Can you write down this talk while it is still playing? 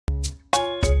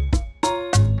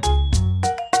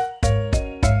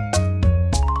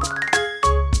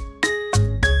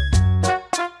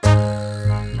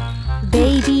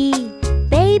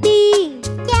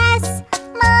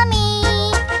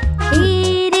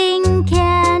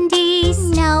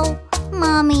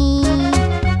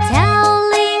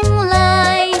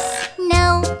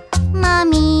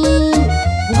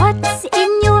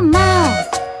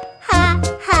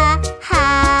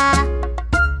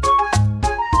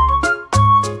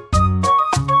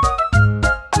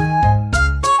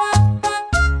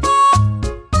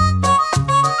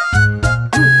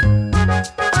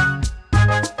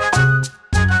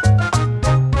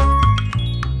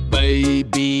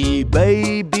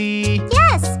baby?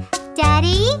 Yes,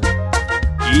 Daddy.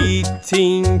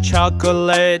 Eating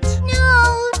chocolate?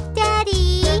 No,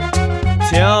 Daddy.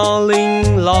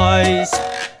 Telling lies?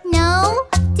 No,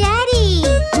 Daddy.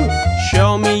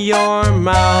 Show me your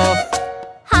mouth.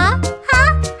 Ha,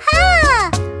 ha,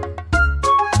 ha.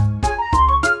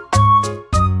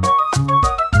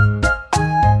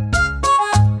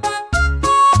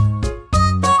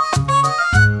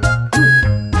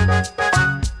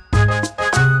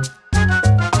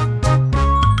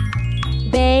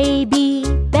 Baby,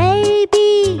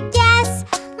 baby. Yes,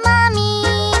 Mommy.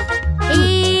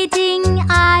 Eating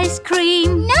ice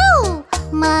cream? No,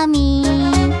 Mommy.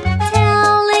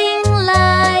 Telling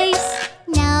lies?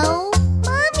 No,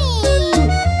 Mommy.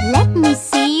 Let me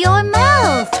see your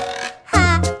mouth.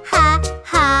 Ha, ha,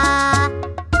 ha.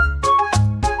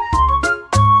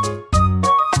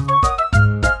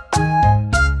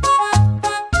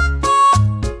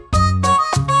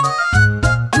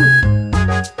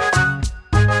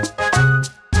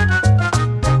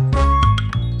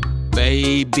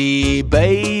 Baby,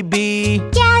 baby.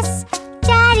 Yes,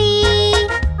 Daddy.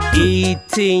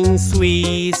 Eating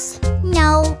sweets?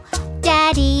 No,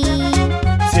 Daddy.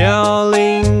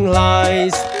 Telling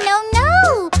lies? No,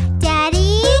 no,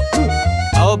 Daddy.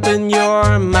 Open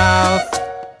your mouth.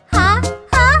 Ha,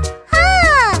 ha, ha.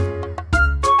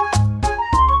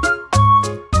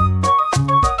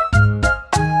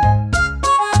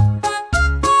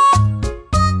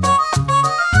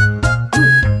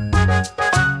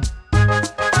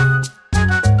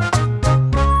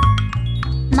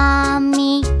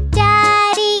 Mommy,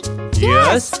 Daddy.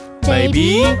 Yes,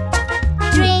 baby.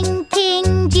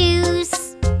 Drinking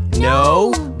juice?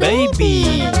 No,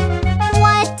 baby.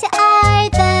 What are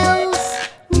those?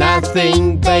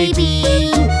 Nothing,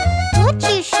 baby. Would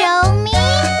you show me?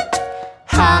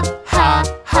 Ha, ha,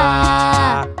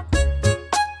 ha.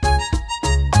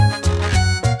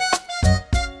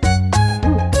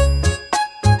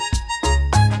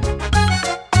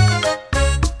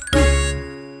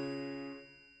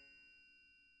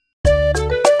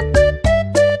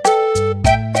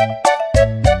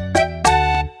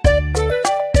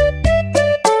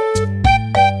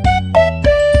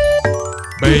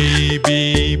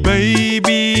 Baby,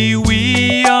 baby,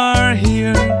 we are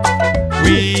here.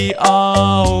 We are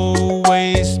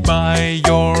always by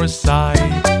your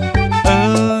side. A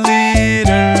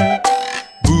little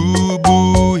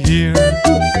boo-boo here.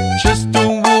 Just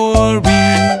don't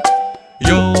worry,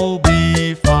 you'll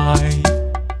be fine.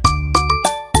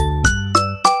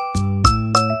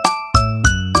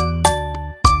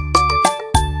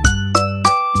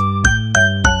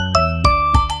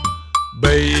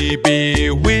 Baby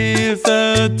with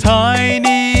a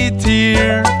tiny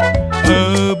tear,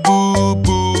 a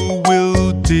boo-boo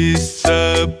will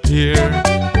disappear.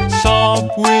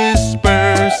 Soft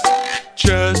whispers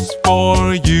just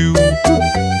for you.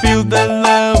 Feel the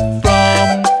love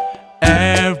from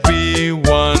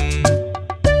everyone.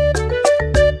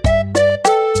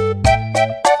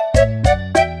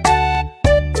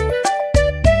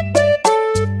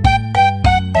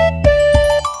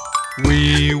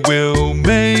 We will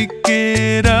make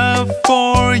it up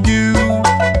for you.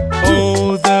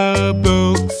 All the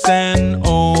books and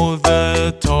all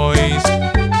the toys.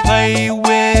 Play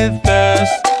with us,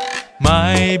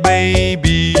 my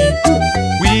baby.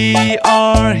 We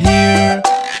are here,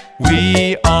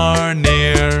 we are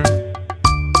near.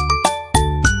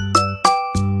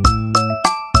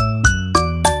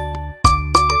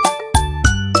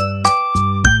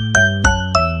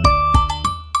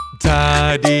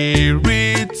 Daddy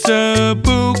reads a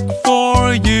book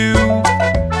for you.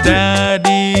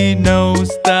 Daddy knows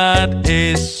that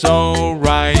it's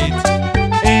alright.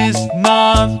 It's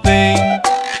nothing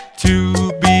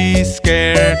to be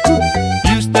scared.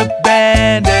 Use the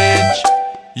bandage,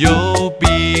 you'll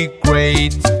be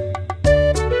great.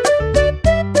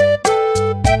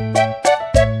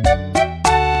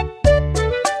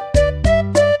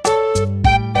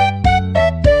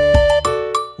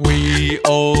 We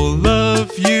all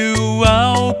love you,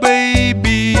 our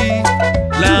baby.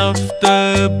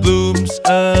 Laughter blooms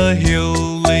a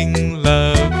healing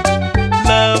love.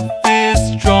 Love is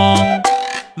strong,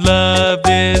 love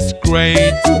is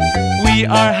great. We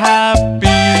are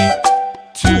happy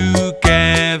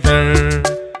together.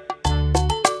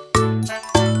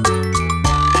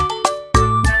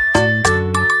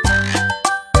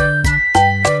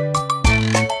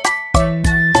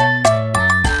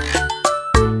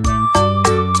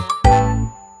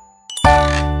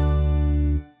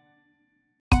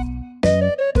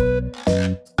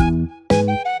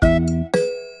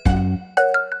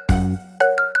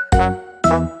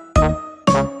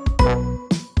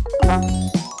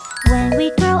 When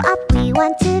we grow up, we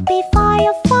want to be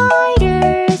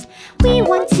firefighters. We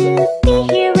want to be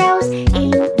heroes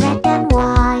in red and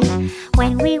white.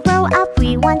 When we grow up,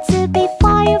 we want to be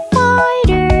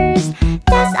firefighters.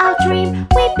 That's our dream,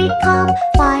 we become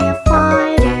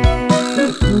firefighters.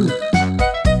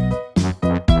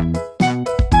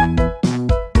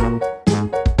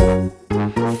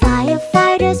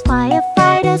 Firefighters,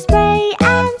 firefighters, brave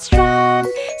and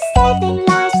strong, saving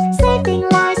lives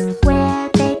where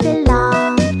they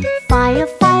belong.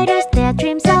 Firefighters, their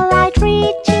dreams are like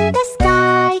reaching the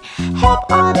sky. Help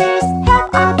others,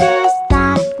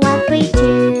 that's what we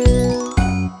do.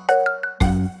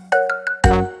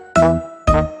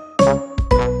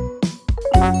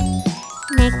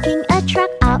 Making a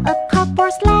truck out of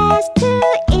cardboard sleds to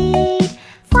eat.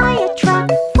 Fire truck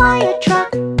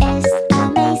is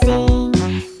amazing.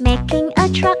 Making a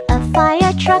truck, a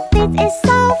fire truck, this is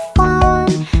so fun.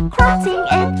 Crafting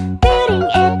it, building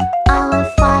it, our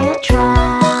fire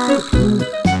truck.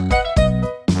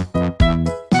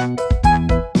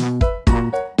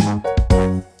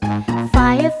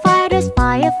 Firefighters,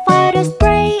 firefighters,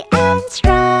 brave and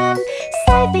strong,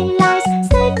 saving lives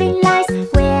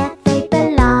where they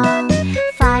belong.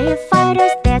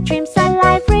 Firefighters, their dreams are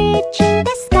like reaching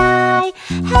the sky.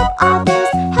 Help others,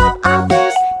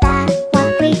 that's what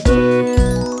we do.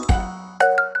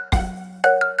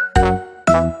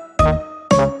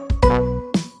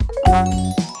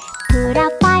 Put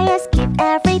out fires, keep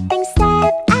everything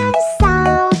safe and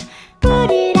sound.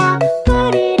 Put it out,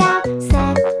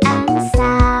 safe and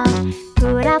sound.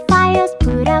 Put out fires,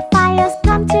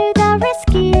 come to the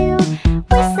rescue.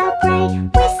 We're so brave,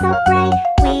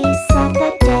 we save the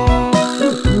day.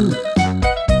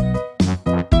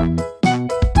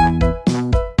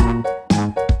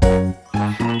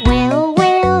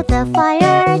 Will the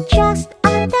fire just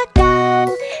undergo?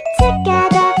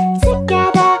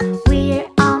 Together, we're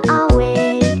on our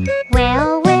way.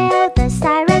 Will the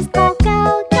sirens go?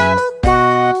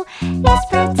 Let's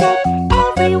protect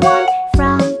everyone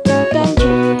from the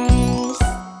dangers.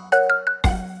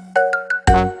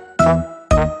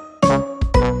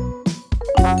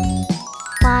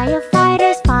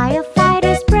 Firefighters,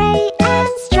 brave and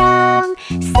strong,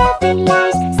 saving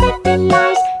lives,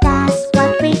 that's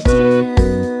what we do.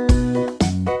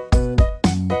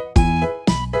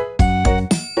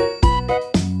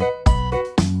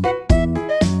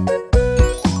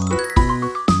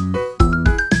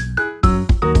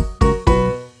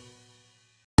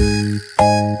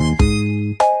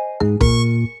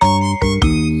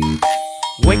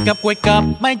 Wake up,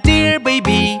 my dear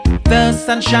baby. The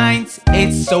sun shines,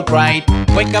 it's so bright.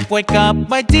 Wake up,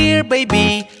 my dear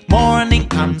baby. Morning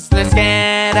comes, let's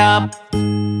get up.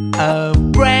 A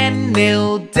brand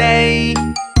new day.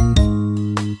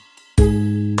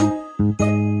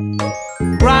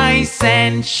 Rise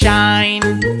and shine.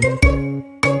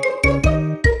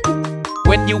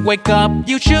 When you wake up,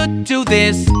 you should do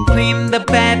this. Clean the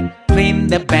bed.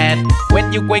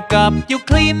 When you wake up, you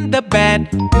clean the bed.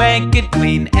 Make it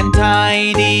clean and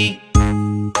tidy.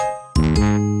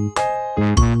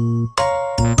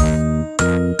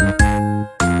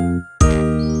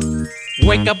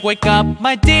 Wake up,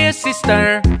 my dear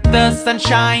sister. The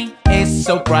sunshine is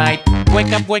so bright.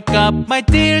 Wake up, my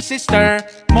dear sister.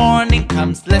 Morning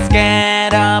comes, let's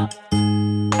get up.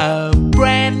 A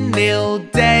brand new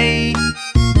day.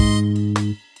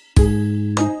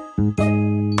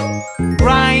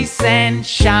 Rise and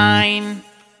shine.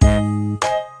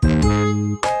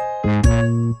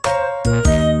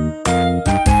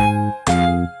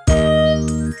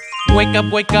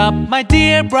 Wake up, my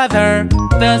dear brother.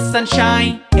 The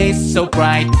sunshine is so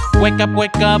bright. Wake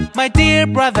up, my dear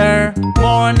brother.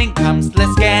 Morning comes,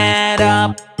 let's get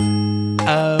up.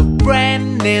 A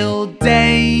brand new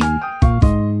day.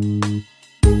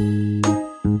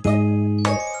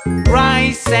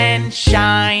 Rise and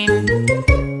shine.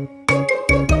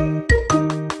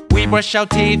 We brush our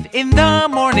teeth in the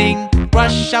morning.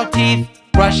 Brush our teeth.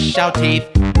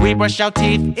 We brush our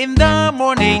teeth in the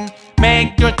morning.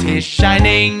 Make your teeth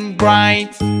shining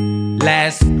bright.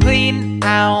 Let's clean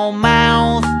our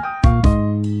mouth.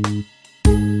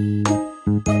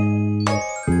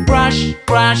 Brush.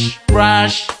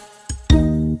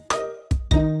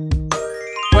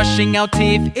 Brushing our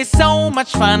teeth is so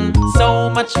much fun.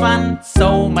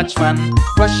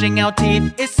 Brushing our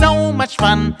teeth is so much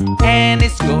fun. And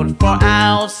it's good for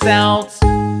ourselves.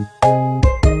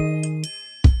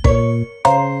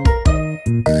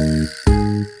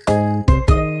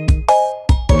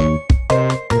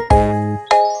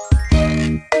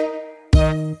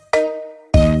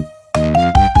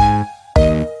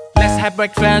 Let's have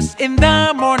breakfast in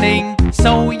the morning.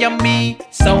 So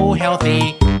so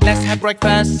healthy. Let's have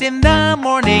breakfast in the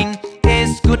morning.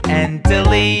 It's good and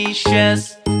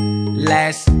delicious.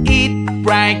 Let's eat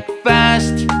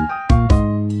breakfast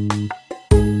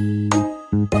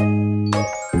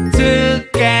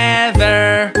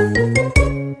together.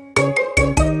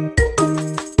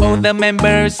 All the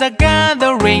members are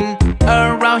gathering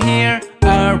around here,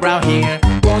 around here.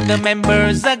 All the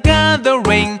members are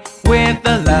gathering with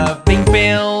a loving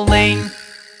feeling.